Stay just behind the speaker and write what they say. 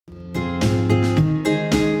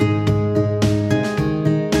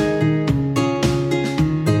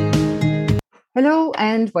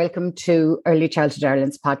and welcome to Early Childhood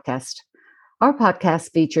Ireland's podcast. Our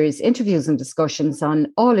podcast features interviews and discussions on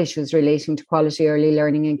all issues relating to quality early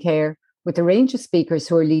learning and care, with a range of speakers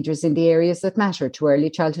who are leaders in the areas that matter to Early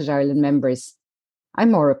Childhood Ireland members. I'm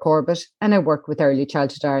Maura Corbett, and I work with Early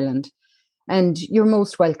Childhood Ireland. And you're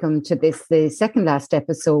most welcome to this, the second last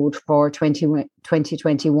episode for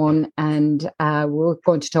 2021. And we're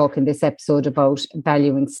going to talk in this episode about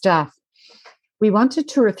valuing staff. We wanted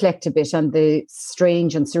to reflect a bit on the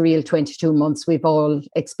strange and surreal 22 months we've all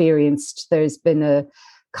experienced. There's been a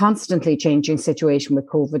constantly changing situation with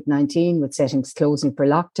COVID-19, with settings closing for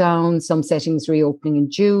lockdown, some settings reopening in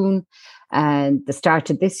June. And the start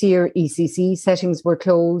of this year, ECC settings were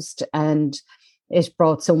closed, and it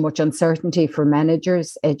brought so much uncertainty for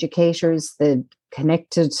managers, educators, the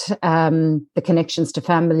connections to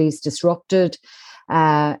families disrupted.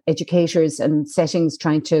 Educators and settings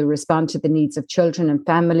trying to respond to the needs of children and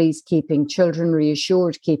families, keeping children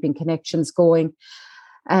reassured, keeping connections going.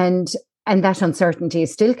 And that uncertainty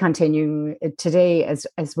is still continuing today,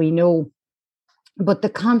 as we know. But the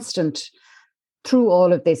constant through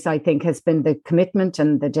all of this, I think, has been the commitment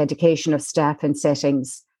and the dedication of staff in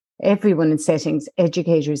settings. Everyone in settings,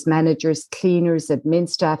 educators, managers, cleaners, admin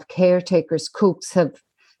staff, caretakers, cooks,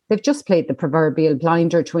 they've just played the proverbial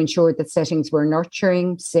blinder to ensure that settings were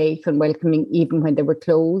nurturing, safe and welcoming even when they were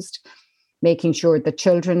closed, making sure that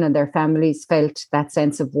children and their families felt that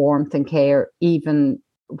sense of warmth and care even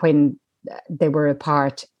when they were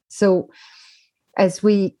apart. So as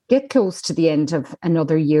we get close to the end of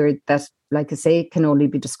another year that, like I say, can only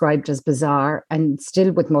be described as bizarre and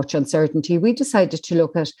still with much uncertainty, we decided to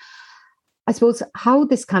look at, I suppose, how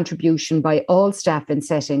this contribution by all staff in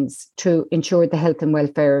settings to ensure the health and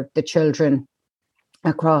welfare of the children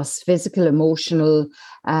across physical, emotional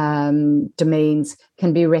domains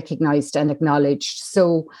can be recognised and acknowledged.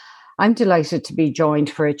 So I'm delighted to be joined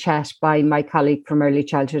for a chat by my colleague from Early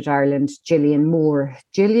Childhood Ireland, Gillian Moore.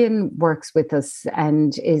 Gillian works with us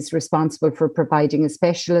and is responsible for providing a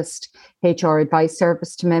specialist HR advice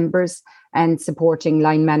service to members and supporting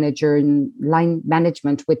line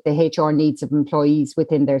management with the HR needs of employees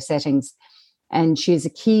within their settings. And she has a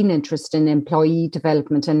keen interest in employee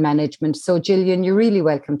development and management. So Gillian, you're really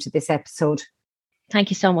welcome to this episode. Thank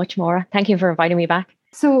you so much, Maura. Thank you for inviting me back.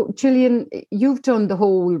 So Gillian, you've done the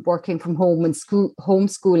whole working from home and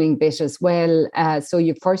homeschooling bit as well. So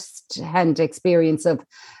you've first-hand experience of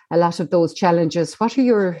a lot of those challenges. What are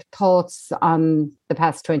your thoughts on the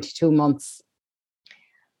past 22 months?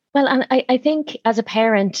 Well, and I think as a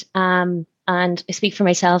parent, and I speak for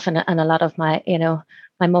myself and a lot of my,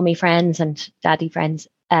 my mummy friends and daddy friends,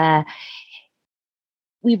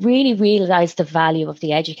 we really realised the value of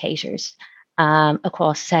the educators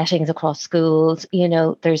across settings, across schools.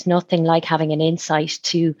 There's nothing like having an insight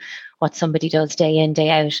to what somebody does day in, day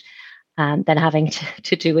out, than having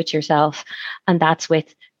to do it yourself. And that's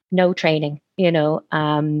with no training,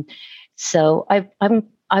 So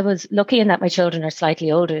I was lucky in that my children are slightly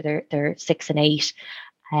older. They're 6 and 8.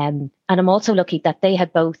 And I'm also lucky that they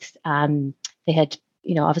had both, they had,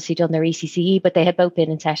 obviously done their ECCE, but they had both been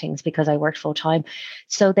in settings because I worked full time.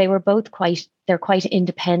 So they were both they're quite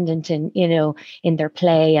independent in their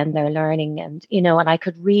play and their learning. And, and I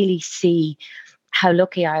could really see how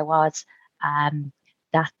lucky I was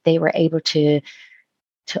that they were able to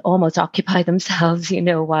almost occupy themselves,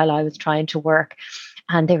 while I was trying to work.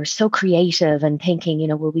 And they were so creative and thinking,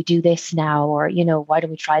 will we do this now? Or, why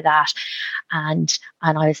don't we try that? And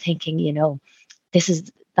I was thinking,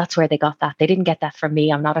 that's where they got that. They didn't get that from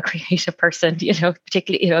me. I'm not a creative person,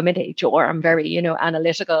 particularly, I'm in HR. I'm very,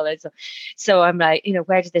 analytical. So I'm like,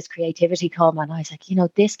 where did this creativity come? And I was like,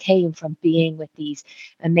 this came from being with these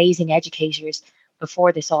amazing educators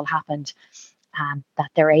before this all happened.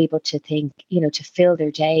 That they're able to think, to fill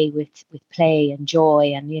their day with play and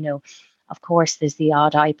joy. And, of course, there's the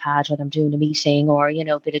odd iPad when I'm doing a meeting or,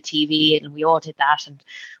 a bit of TV, and we all did that and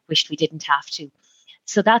wished we didn't have to.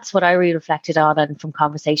 So that's what I really reflected on, and from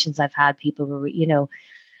conversations I've had, people were,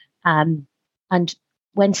 and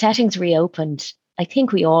when settings reopened, I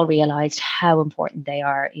think we all realized how important they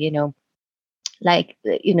are, we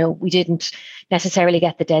didn't necessarily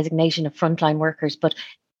get the designation of frontline workers, but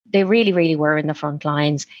they really, really were in the front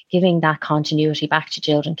lines, giving that continuity back to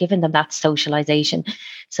children, giving them that socialization.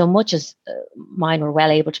 So much as mine were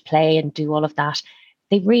well able to play and do all of that,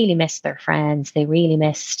 they really missed their friends. They really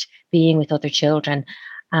missed being with other children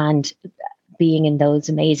and being in those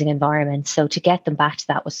amazing environments. So to get them back to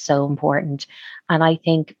that was so important. And I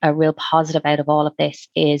think a real positive out of all of this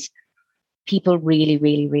is people really,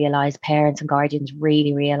 really realize, parents and guardians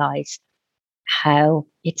really realize how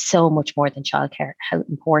it's so much more than childcare, how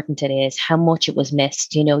important it is, how much it was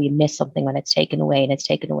missed. You miss something when it's taken away, and it's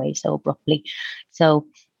taken away so abruptly. So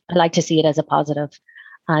I like to see it as a positive.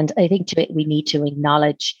 And I think we need to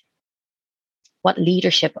acknowledge what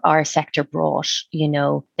leadership our sector brought.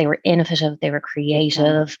 They were innovative, they were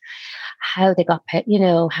creative, how they got,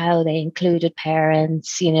 how they included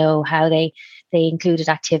parents, how they included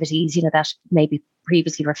activities, that maybe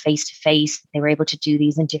previously were face to face. They were able to do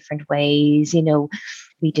these in different ways.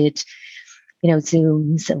 We did,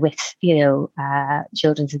 Zooms with,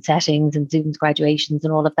 children's in settings and Zooms graduations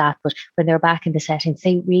and all of that. But when they were back in the settings,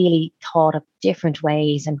 they really thought of different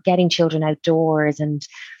ways and getting children outdoors and,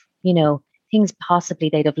 things possibly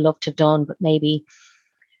they'd have loved to have done, but maybe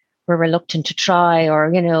were reluctant to try, or,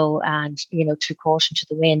 and, threw caution to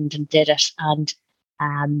the wind and did it. And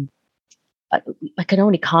I can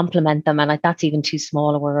only compliment them. And that's even too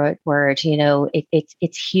small a word.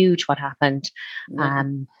 It's huge what happened.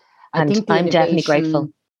 And I'm definitely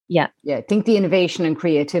grateful. Yeah. I think the innovation and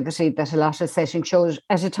creativity that a lot of settings showed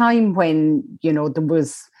at a time when, there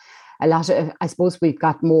was a lot of, I suppose we've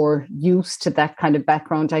got more used to that kind of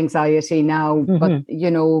background anxiety now. Mm-hmm.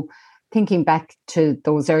 But, thinking back to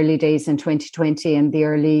those early days in 2020 and the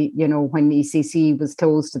early, when ECC was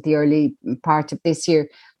closed at the early part of this year,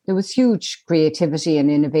 there was huge creativity and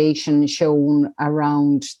innovation shown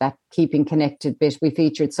around that keeping connected bit. We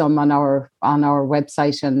featured some on our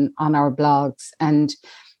website and on our blogs. And,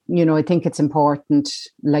 I think it's important,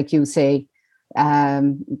 like you say,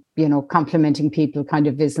 complimenting people kind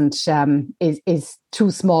of isn't is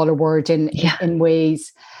too small a word in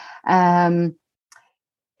ways.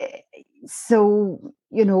 So,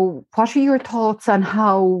 what are your thoughts on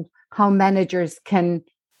how managers can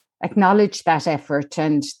acknowledge that effort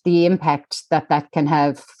and the impact that can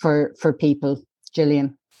have for people,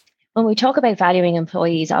 Gillian? When we talk about valuing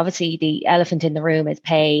employees, obviously the elephant in the room is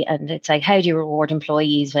pay. And it's like, how do you reward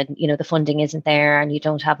employees when, the funding isn't there and you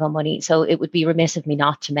don't have the money? So it would be remiss of me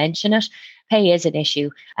not to mention it. Pay is an issue.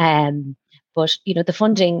 But, the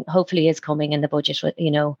funding hopefully is coming in the budget,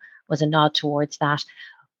 was a nod towards that.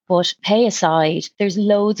 But pay aside, there's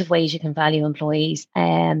loads of ways you can value employees.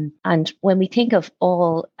 And when we think of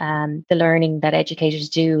all the learning that educators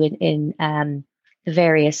do in the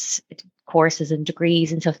various courses and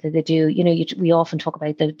degrees and stuff that they do, we often talk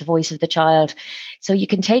about the voice of the child. So you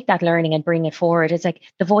can take that learning and bring it forward. It's like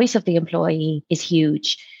the voice of the employee is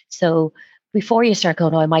huge. So before you start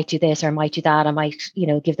going, I might do this or I might do that, I might,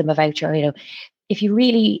 give them a voucher, if you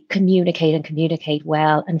really communicate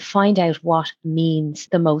well and find out what means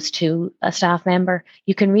the most to a staff member,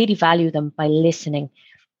 you can really value them by listening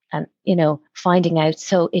and, finding out.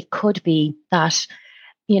 So it could be that,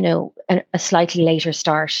 a slightly later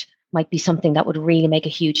start might be something that would really make a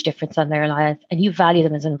huge difference on their life, and you value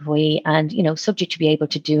them as an employee and, subject to be able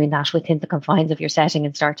to doing that within the confines of your setting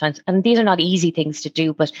and start times. And these are not easy things to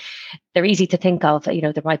do, but they're easy to think of.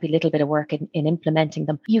 There might be a little bit of work in implementing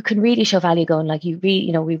them. You can really show value going like, we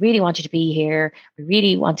really want you to be here. We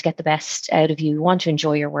really want to get the best out of you. We want to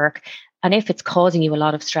enjoy your work. And if it's causing you a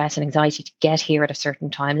lot of stress and anxiety to get here at a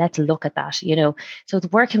certain time, let's look at that, So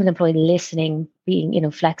it's working with employee, listening,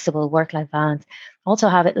 being, flexible, work-life balance, also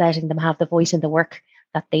letting them have the voice in the work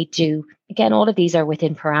that they do. Again, all of these are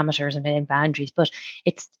within parameters and within boundaries, but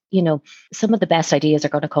it's, some of the best ideas are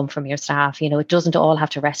going to come from your staff. It doesn't all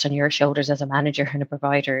have to rest on your shoulders as a manager and a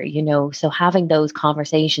provider, so having those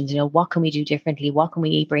conversations, what can we do differently? What can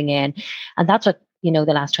we bring in? And that's what, the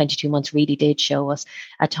last 22 months really did show us.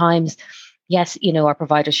 At times, yes, our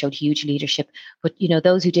providers showed huge leadership, but,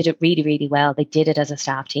 those who did it really, really well, they did it as a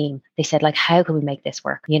staff team. They said, like, how can we make this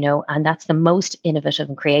work? And that's the most innovative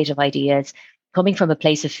and creative ideas coming from a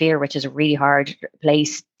place of fear, which is a really hard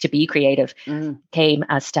place to be creative, came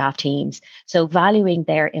as staff teams. So valuing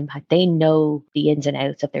their impact, they know the ins and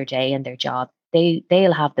outs of their day and their job.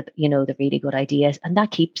 They'll have the really good ideas, and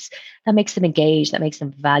that makes them engaged, that makes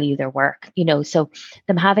them value their work, so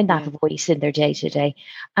them having that voice in their day to day.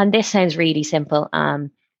 And this sounds really simple,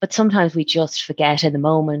 but sometimes we just forget in the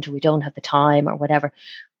moment, or we don't have the time or whatever.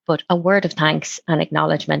 But a word of thanks and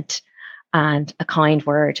acknowledgement and a kind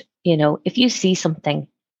word, if you see something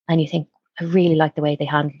and you think, I really like the way they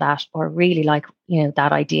handled that, or really like,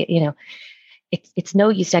 that idea, it's no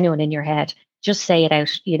use to anyone in your head. Just say it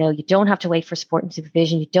out. You don't have to wait for support and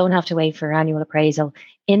supervision. You don't have to wait for annual appraisal.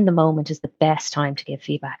 In the moment is the best time to give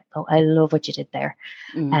feedback. Oh, I love what you did there.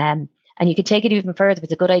 And you can take it even further. If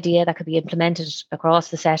it's a good idea that could be implemented across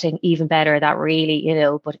the setting, even better. That really,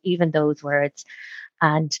 but even those words.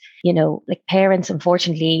 And, like parents,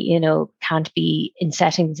 unfortunately, can't be in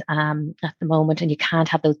settings at the moment, and you can't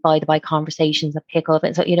have those by-the-by conversations that pick up.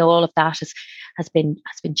 And so, all of that has been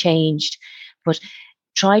changed. But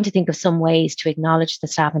trying to think of some ways to acknowledge the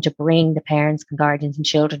staff and to bring the parents and guardians and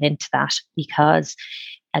children into that, because,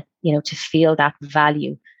 to feel that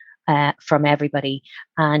value from everybody.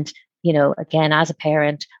 And, again, as a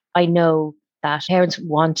parent, I know that parents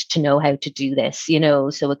want to know how to do this,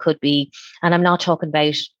 so it could be, and I'm not talking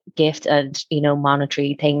about gift and,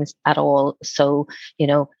 monetary things at all. So,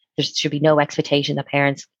 there should be no expectation that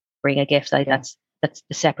parents bring a gift. Like that's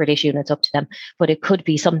a separate issue and it's up to them. But it could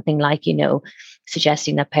be something like,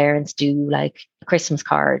 suggesting that parents do like a Christmas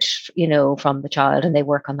card, from the child, and they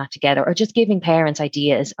work on that together, or just giving parents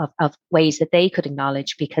ideas of ways that they could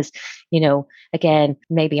acknowledge, because, again,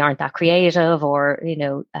 maybe aren't that creative, or,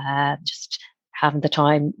 just haven't the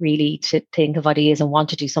time really to think of ideas and want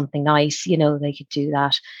to do something nice, they could do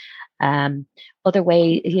that. Other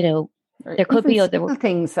way, there could be other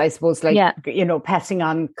things, I suppose, like, passing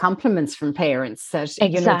on compliments from parents that,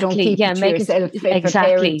 exactly. Don't keep it to yourself. If a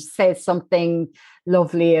parent says something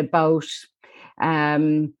lovely about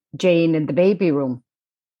Jane in the baby room,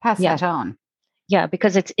 pass that on. Yeah,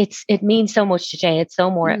 because it means so much to Jane. It's so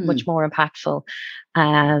much more impactful.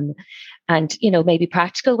 And, maybe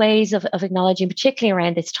practical ways of acknowledging, particularly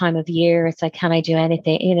around this time of year. It's like, can I do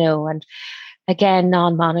anything, and again,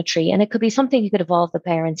 non-monetary. And it could be something you could involve the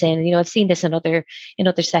parents in. I've seen this in other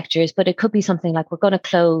sectors, but it could be something like, we're going to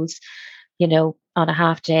close, on a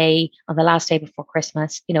half day on the last day before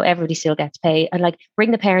Christmas. Everybody still gets paid, and like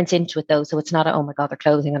bring the parents into it though. So it's not oh my God, they're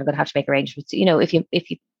closing and I'm going to have to make arrangements. If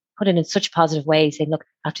you put it in such a positive way, saying, look,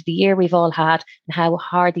 after the year we've all had and how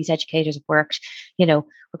hard these educators have worked, we're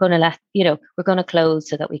going to close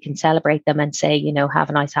so that we can celebrate them and say, have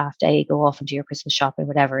a nice half day, go off and do your Christmas shopping,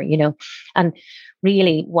 whatever, and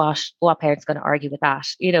really what parents are going to argue with that?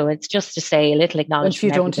 It's just to say a little acknowledgement. If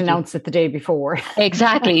you don't announce it the day before.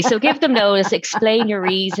 Exactly. So give them notice, explain your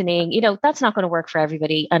reasoning. That's not going to work for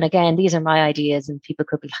everybody. And again, these are my ideas, and people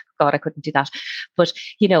could be like, God, I couldn't do that. But,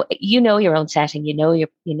 your own setting,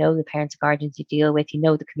 the parents and guardians you deal with,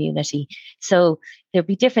 the community. So there'll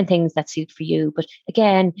be different things that suit for you. But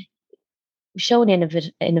again, shown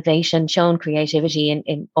innovation, shown creativity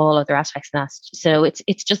in all other aspects of that. So it's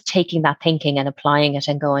just taking that thinking and applying it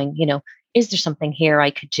and going, is there something here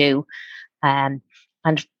I could do? And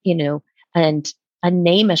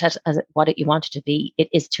name it as what you want it to be. It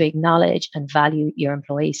is to acknowledge and value your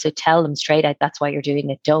employees. So tell them straight out that's why you're doing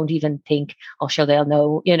it. Don't even think, oh, sure, they'll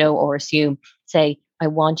know, or assume. Say, I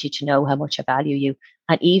want you to know how much I value you.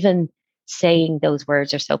 And even saying those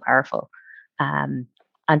words are so powerful.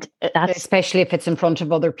 And that's especially if it's in front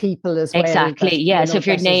of other people as well. Exactly. Yeah. So if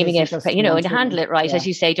you're naming it, and handle it right, as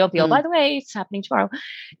you say, don't be, oh, by the way, it's happening tomorrow.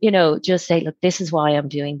 Just say, look, this is why I'm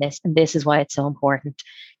doing this, and this is why it's so important.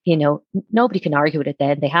 Nobody can argue with it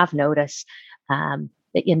then. They have notice. And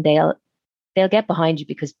they'll get behind you,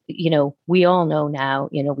 because, we all know now,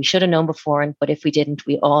 we should have known before, but if we didn't,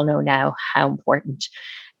 we all know now how important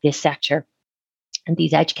this sector and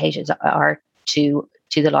these educators are to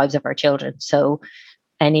the lives of our children. So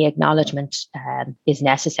any acknowledgement is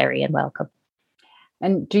necessary and welcome.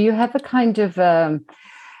 And do you have a kind of,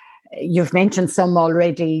 you've mentioned some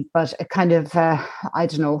already, but a kind of,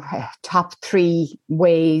 top 3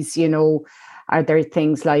 ways, are there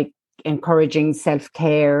things like encouraging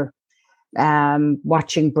self-care,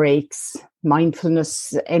 watching breaks,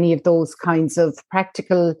 mindfulness, any of those kinds of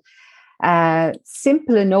practical,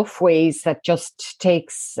 simple enough ways that just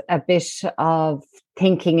takes a bit of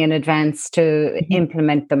thinking in advance to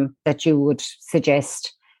implement them, that you would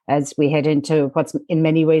suggest as we head into what's in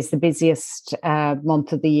many ways the busiest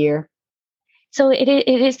month of the year? So it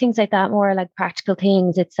is things like that, more like practical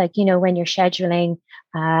things. It's like, when you're scheduling,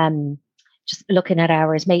 just looking at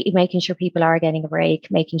hours, making sure people are getting a break,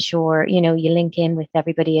 making sure, you link in with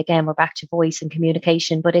everybody. Again, we're back to voice and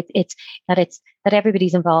communication, but it's that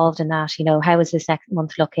everybody's involved in that. How is this next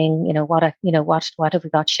month looking? What have we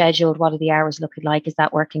got scheduled? What are the hours looking like? Is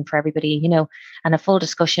that working for everybody? And a full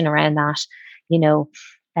discussion around that.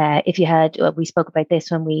 If you had, we spoke about this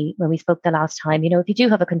when we spoke the last time, if you do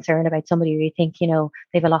have a concern about somebody, or you think, they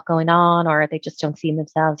have a lot going on, or they just don't see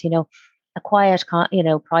themselves, a quiet,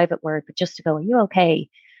 private word, but just to go, are you okay?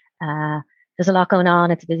 There's a lot going on.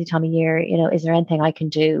 It's a busy time of year. Is there anything I can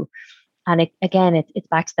do? And it's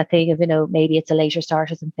back to that thing of, maybe it's a later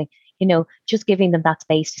start or something, just giving them that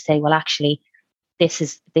space to say, well, actually, this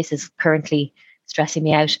is currently stressing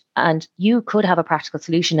me out. And you could have a practical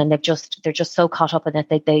solution, and they're just so caught up in it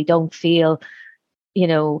that they don't feel,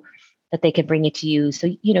 that they can bring it to you. So,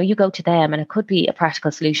 you go to them, and it could be a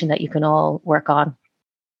practical solution that you can all work on.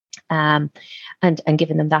 And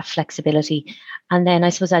giving them that flexibility. And then I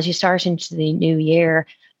suppose as you start into the new year,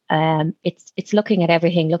 it's looking at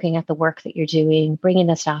everything, looking at the work that you're doing, bringing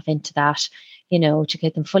the staff into that, to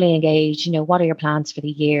get them fully engaged. What are your plans for the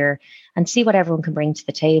year, and see what everyone can bring to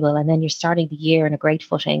the table. And then you're starting the year in a great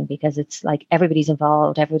footing, because it's like everybody's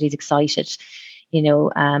involved, everybody's excited.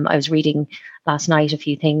 I was reading last night a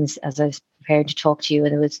few things as I was preparing to talk to you,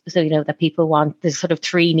 and it was so that people want, there's sort of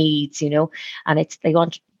three needs, and it's they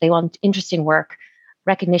want interesting work,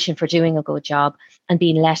 recognition for doing a good job, and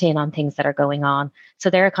being let in on things that are going on. So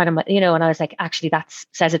they're kind of, and I was like, actually, that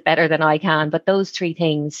says it better than I can. But those three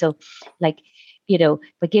things, so like,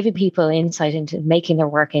 but giving people insight into making their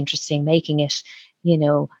work interesting, making it,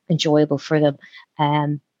 enjoyable for them,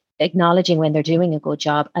 acknowledging when they're doing a good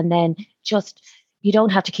job, and then just, you don't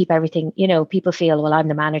have to keep everything, people feel, well, I'm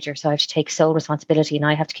the manager, so I have to take sole responsibility and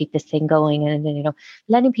I have to keep this thing going. And then,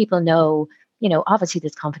 letting people know, obviously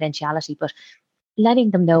there's confidentiality, but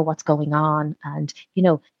letting them know what's going on. And,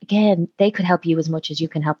 again, they could help you as much as you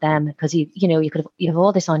can help them, because you have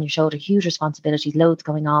all this on your shoulder, huge responsibility, loads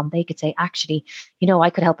going on. They could say, actually, I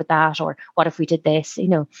could help with that, or what if we did this,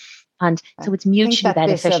 and so it's mutually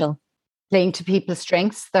beneficial. Playing to people's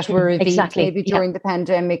strengths that were revealed maybe during the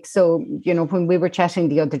pandemic. So, when we were chatting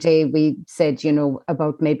the other day, we said,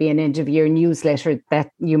 about maybe an end of year newsletter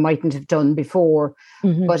that you mightn't have done before.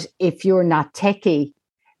 Mm-hmm. But if you're not techie,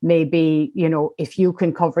 maybe, if you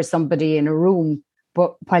can cover somebody in a room,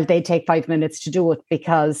 but while they take 5 minutes to do it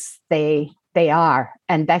because they are,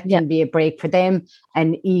 and that can be a break for them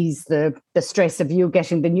and ease the stress of you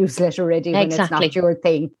getting the newsletter ready when it's not your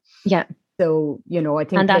thing. Yeah. So, I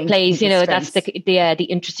think, and that plays, that's the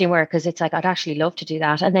interesting work, because it's like, I'd actually love to do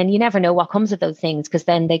that. And then you never know what comes of those things, because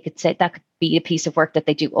then they could say that could be a piece of work that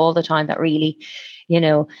they do all the time that really,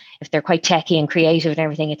 if they're quite techy and creative and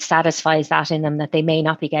everything, it satisfies that in them that they may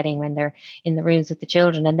not be getting when they're in the rooms with the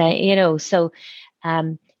children. And then, so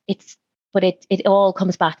it all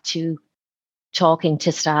comes back to talking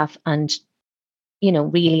to staff and,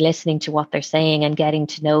 really listening to what they're saying and getting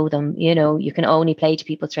to know them. You can only play to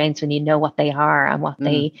people's strengths when you know what they are and what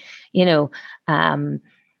they,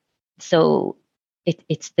 so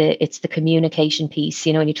it's the communication piece,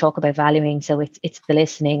 when you talk about valuing. So it's the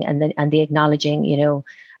listening and the acknowledging,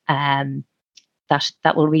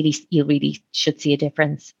 that will really, you really should see a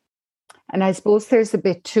difference. And I suppose there's a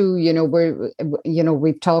bit too,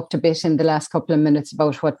 we've talked a bit in the last couple of minutes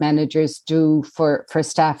about what managers do for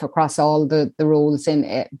staff across all the roles in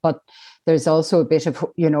it. But there's also a bit of,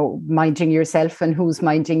 minding yourself and who's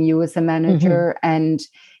minding you as a manager. Mm-hmm. And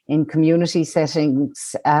in community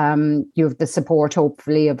settings, you have the support,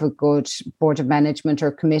 hopefully, of a good board of management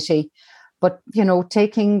or committee. But,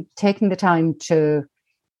 taking the time to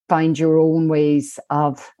find your own ways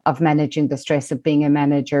of managing the stress of being a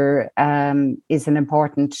manager is an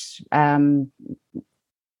important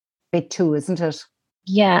bit too, isn't it?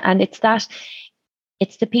 Yeah, and it's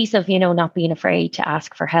the piece of, not being afraid to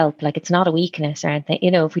ask for help. Like, it's not a weakness or anything.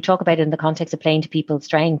 If we talk about it in the context of playing to people's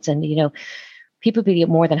strengths, and, people be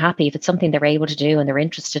more than happy if it's something they're able to do and they're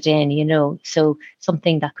interested in, so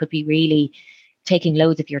something that could be really taking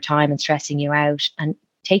loads of your time and stressing you out and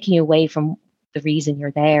taking you away from the reason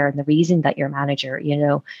you're there and the reason that you're a manager,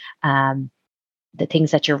 the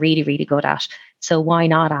things that you're really, really good at. So why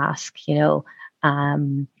not ask,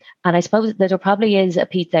 and I suppose that there probably is a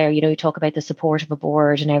piece there, you talk about the support of a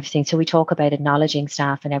board and everything. So we talk about acknowledging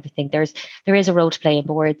staff and everything. There is a role to play in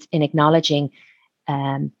boards in acknowledging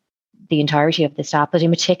the entirety of the staff, but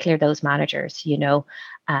in particular those managers,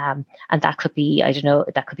 and that could be, I don't know,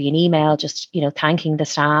 that could be an email, just, thanking the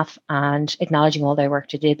staff and acknowledging all their work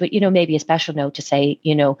they did. But, maybe a special note to say,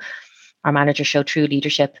 our manager showed true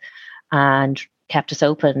leadership and kept us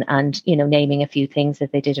open, and, naming a few things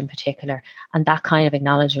that they did in particular. And that kind of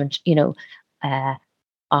acknowledgement,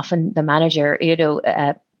 often the manager,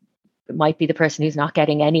 might be the person who's not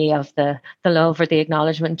getting any of the love or the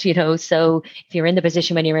acknowledgement, so if you're in the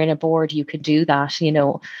position when you're in a board, you could do that,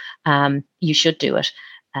 you should do it.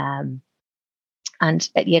 And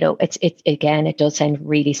it's again, it does sound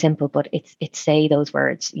really simple, but it's say those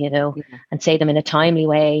words, and say them in a timely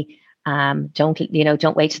way. Don't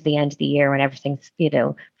wait till the end of the year when everything's,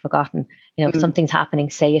 forgotten. If something's happening,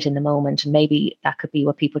 say it in the moment. And maybe that could be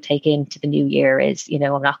what people take into the new year is,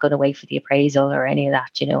 I'm not going to wait for the appraisal or any of that.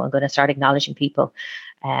 I'm going to start acknowledging people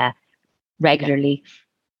regularly.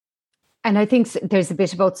 And I think there's a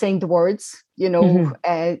bit about saying the words,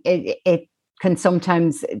 it can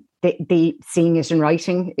sometimes, the seeing it in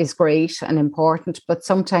writing is great and important, but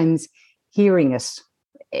sometimes hearing it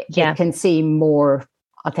it can seem more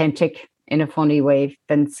authentic in a funny way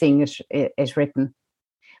than seeing it written.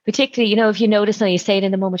 Particularly, if you notice now, you say it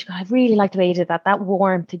in the moment, you go, I really like the way you did that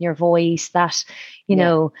warmth in your voice, that,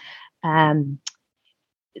 the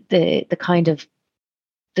kind of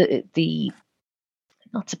the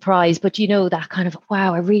not surprised, but that kind of,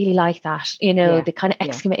 wow, I really like that, the kind of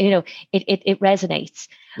exclamation, it resonates.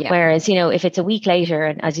 Yeah. Whereas, if it's a week later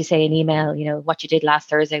and as you say in email, what you did last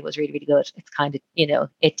Thursday was really, really good. It's kind of,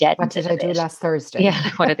 it deadens. What did I do last Thursday?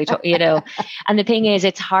 Yeah. What are they talking, and the thing is,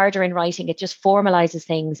 it's harder in writing. It just formalizes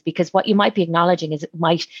things, because what you might be acknowledging is it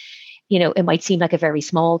might seem like a very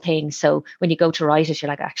small thing. So when you go to write it, you're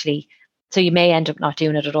like, actually, so you may end up not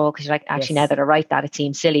doing it at all, because you're like, actually, now that I write that, it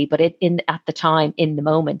seems silly, but at the time, in the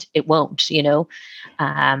moment, it won't, So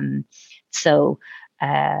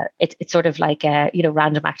it's sort of like a,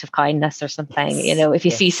 random act of kindness or something. If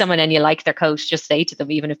you see someone and you like their coat, just say to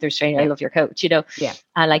them, even if they're strange, I love your coat, Yeah.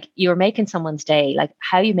 And like, you're making someone's day. Like,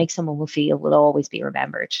 how you make someone feel will always be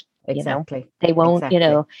remembered. Exactly. They won't,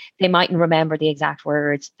 they mightn't remember the exact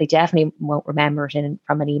words. They definitely won't remember it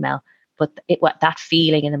from an email. But that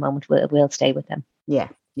feeling in the moment will stay with them. Yeah.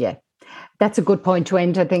 That's a good point to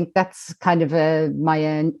end. I think that's kind of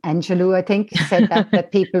Maya Angelou, I think, said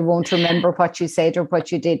that people won't remember what you said or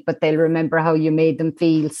what you did, but they'll remember how you made them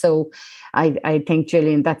feel. So I think,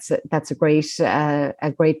 Gillian, that's a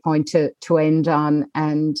great point to end on.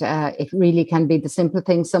 And it really can be the simple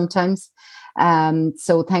things sometimes.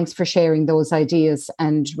 So thanks for sharing those ideas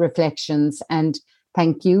and reflections, and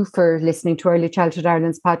thank you for listening to Early Childhood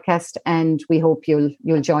Ireland's podcast, and we hope you'll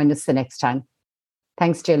join us the next time.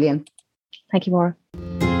 Thanks, Gillian. Thank you, Maura.